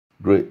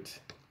Great.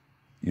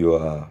 You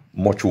are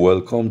much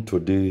welcome to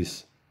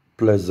this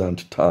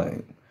pleasant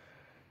time.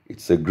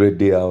 It's a great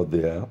day out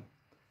there.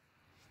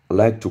 I'd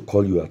like to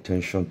call your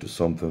attention to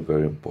something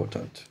very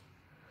important.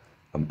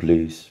 And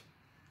please,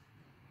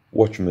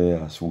 watch me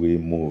as we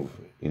move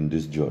in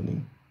this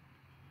journey.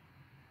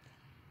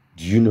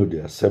 Do you know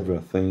there are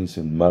several things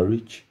in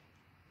marriage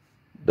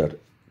that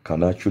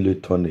can actually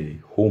turn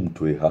a home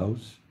to a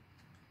house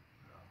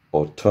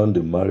or turn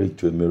the marriage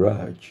to a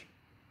mirage?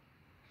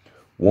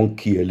 One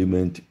key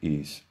element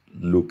is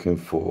looking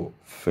for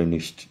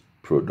finished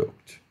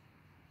product.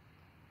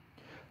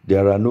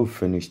 There are no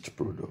finished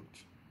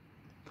products.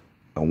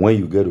 And when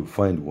you get to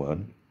find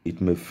one,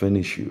 it may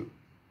finish you.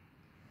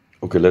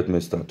 Okay, let me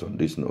start on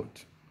this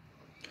note.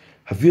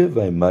 Have you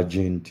ever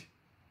imagined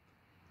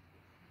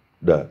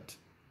that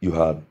you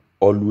had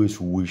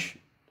always wished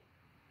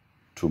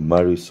to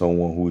marry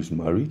someone who is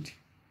married?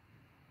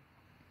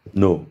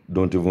 No,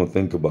 don't even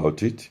think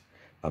about it.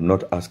 I'm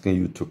not asking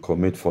you to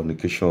commit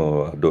fornication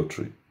or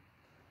adultery.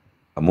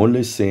 I'm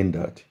only saying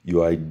that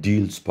your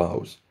ideal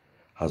spouse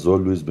has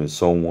always been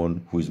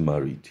someone who is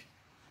married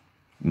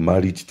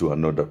to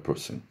another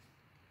person.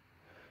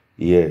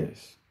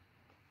 Yes,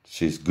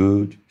 she's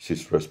good,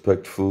 she's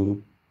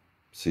respectful,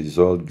 she's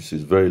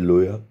very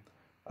loyal.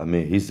 I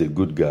mean, he's a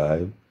good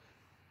guy.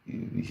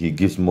 He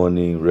gives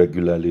money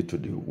regularly to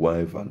the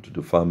wife and to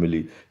the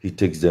family. He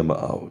takes them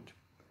out.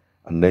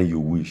 And then you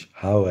wish,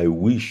 how I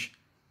wish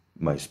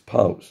my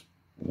spouse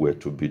were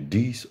to be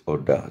this or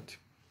that.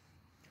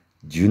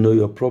 Do you know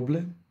your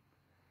problem?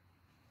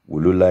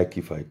 Would you like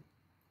if I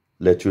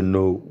let you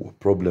know what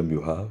problem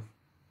you have?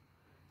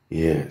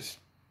 Yes,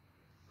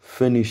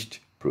 finished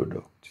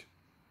product.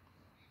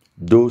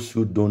 Those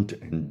who don't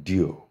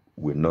endure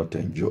will not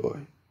enjoy.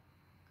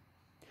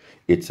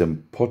 It's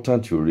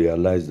important you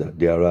realize that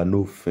there are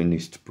no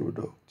finished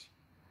products.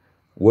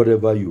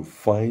 Whatever you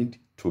find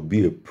to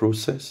be a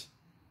process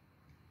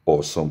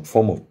or some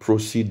form of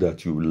proceed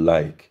that you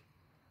like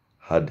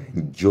had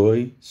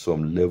enjoyed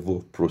some level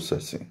of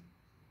processing.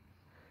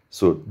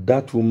 So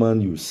that woman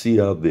you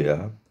see out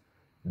there,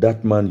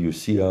 that man you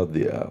see out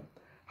there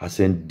has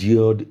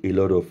endured a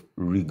lot of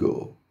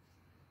rigor.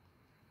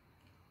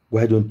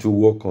 Why don't you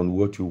work on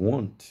what you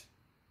want?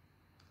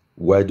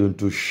 Why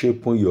don't you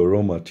shape on your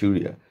raw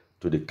material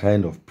to the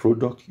kind of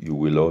product you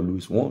will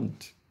always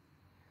want?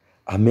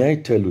 And may I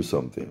tell you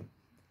something?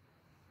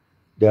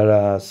 There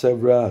are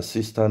several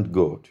assistant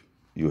God.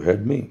 You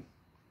heard me?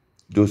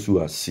 Those who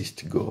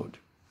assist God.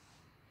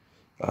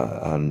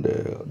 And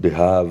they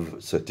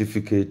have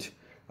certificate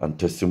and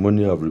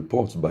testimonial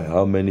reports by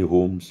how many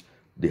homes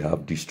they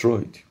have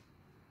destroyed.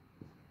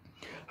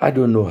 I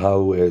don't know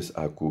how else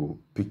I could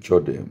picture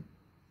them,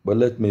 but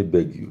let me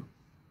beg you.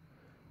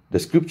 The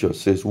scripture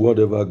says,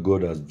 whatever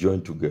God has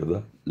joined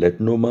together, let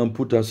no man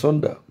put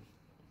asunder.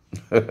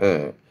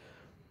 There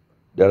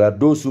are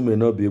those who may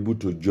not be able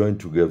to join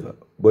together,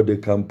 but they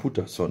can put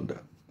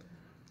asunder.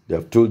 They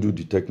have told you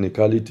the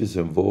technicalities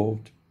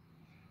involved,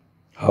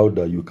 how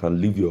that you can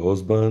leave your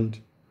husband,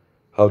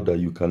 how that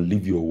you can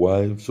leave your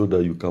wife so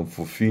that you can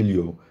fulfill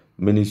your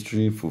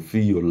ministry,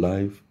 fulfill your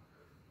life.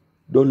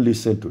 Don't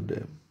listen to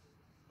them.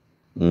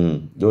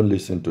 Don't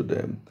listen to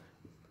them.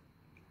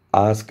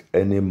 Ask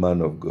any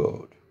man of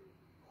God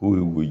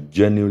who will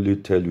genuinely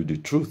tell you the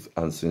truth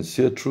and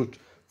sincere truth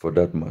for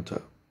that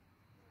matter.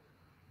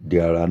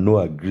 There are no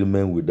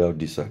agreement without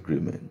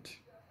disagreement.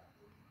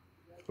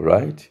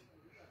 Right?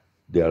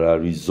 There are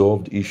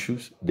resolved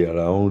issues. There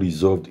are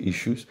unresolved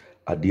issues.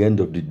 At the end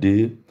of the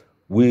day,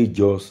 we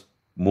just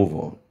move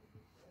on.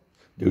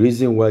 The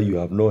reason why you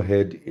have not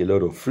had a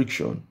lot of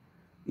friction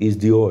is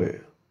the oil.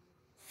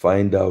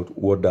 Find out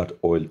what that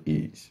oil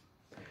is.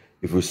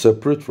 If you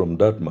separate from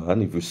that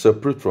man, if you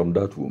separate from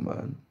that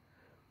woman,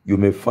 you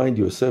may find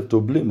yourself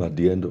to blame at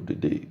the end of the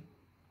day.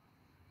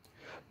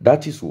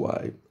 That is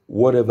why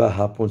whatever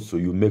happens to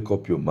you, make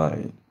up your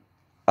mind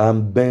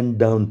and bend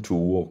down to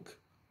work.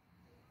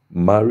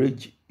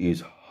 Marriage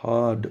is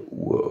hard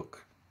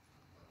work.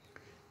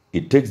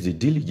 It takes the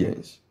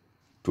diligence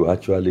to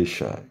actually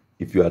shine.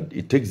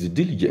 It takes the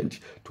diligence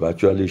to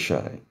actually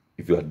shine.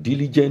 If you are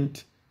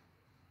diligent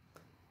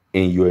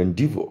in your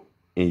endeavor,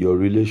 in your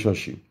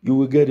relationship, you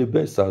will get the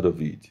best out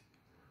of it.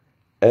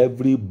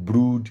 Every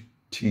brewed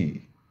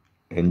tea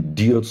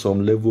endured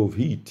some level of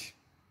heat.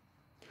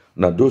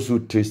 Now, those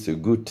who taste a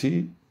good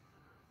tea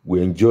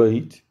will enjoy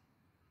it,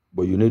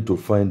 but you need to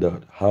find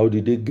out how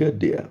did they get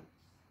there.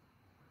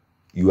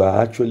 You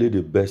are actually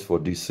the best for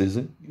this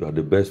season. You are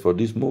the best for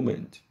this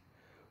moment.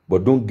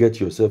 But don't get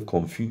yourself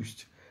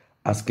confused,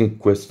 asking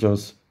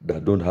questions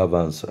that don't have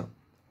answer.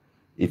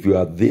 If you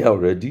are there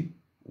already,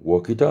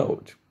 work it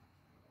out.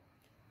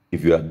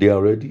 If you are there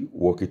already,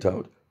 work it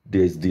out.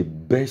 There's the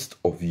best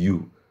of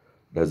you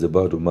that's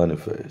about to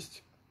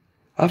manifest.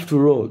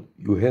 After all,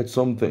 you heard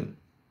something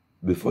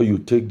before you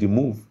take the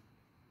move.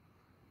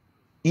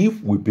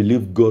 If we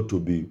believe God to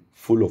be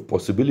full of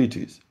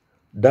possibilities,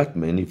 that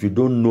means if you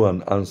don't know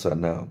an answer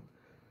now,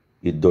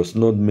 it does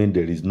not mean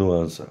there is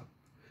no answer.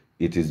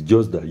 It is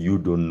just that you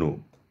don't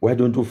know. Why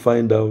don't you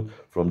find out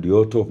from the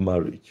author of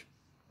marriage,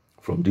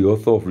 from the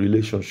author of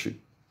relationship,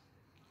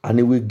 and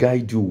he will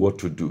guide you what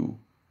to do.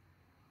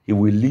 He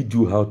will lead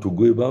you how to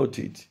go about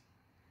it.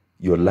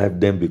 Your life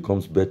then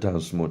becomes better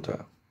and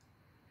smoother.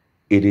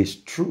 It is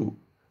true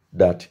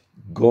that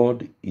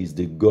God is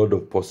the God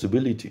of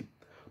possibility,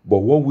 but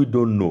what we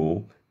don't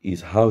know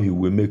is how he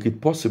will make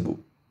it possible.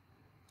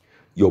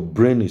 Your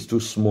brain is too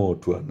small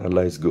to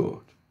analyze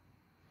God.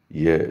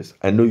 Yes,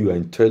 I know you are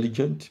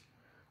intelligent.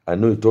 I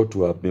know it ought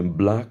to have been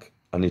black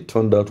and it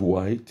turned out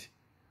white,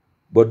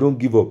 but don't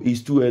give up.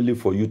 It's too early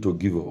for you to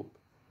give up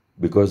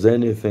because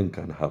anything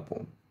can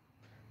happen.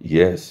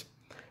 Yes,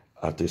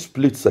 at a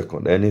split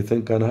second,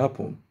 anything can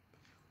happen.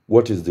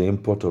 What is the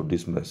import of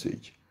this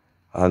message?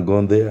 Hang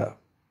on there.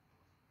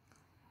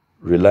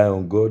 Rely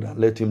on God and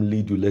let him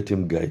lead you, let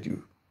him guide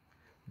you.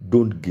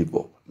 Don't give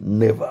up.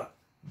 Never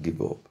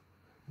give up,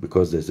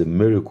 because there's a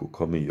miracle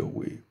coming your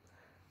way.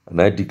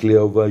 And I declare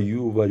over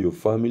you, over your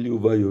family,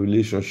 over your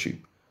relationship,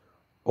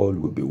 all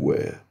will be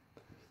well.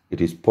 It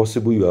is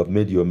possible you have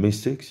made your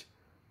mistakes,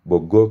 but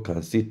God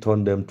can still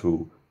turn them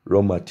to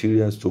raw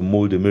materials to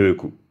mold a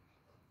miracle.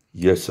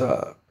 Yes,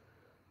 sir.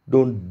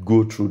 Don't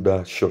go through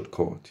that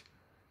shortcut.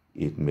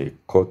 It may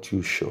cut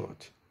you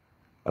short.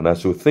 And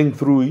as you think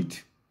through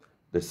it,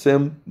 the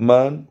same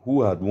man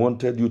who had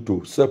wanted you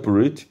to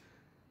separate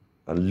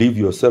and live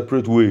your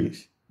separate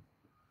ways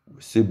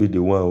will still be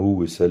the one who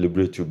will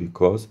celebrate you,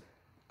 because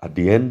at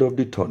the end of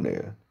the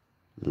tunnel,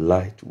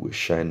 light will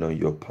shine on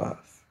your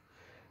path.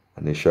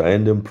 And it shall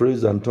end in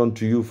praise and turn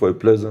to you for a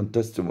pleasant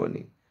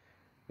testimony.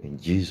 In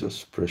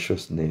Jesus'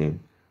 precious name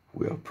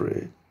we are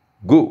prayed.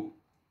 Go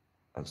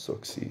and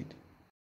succeed.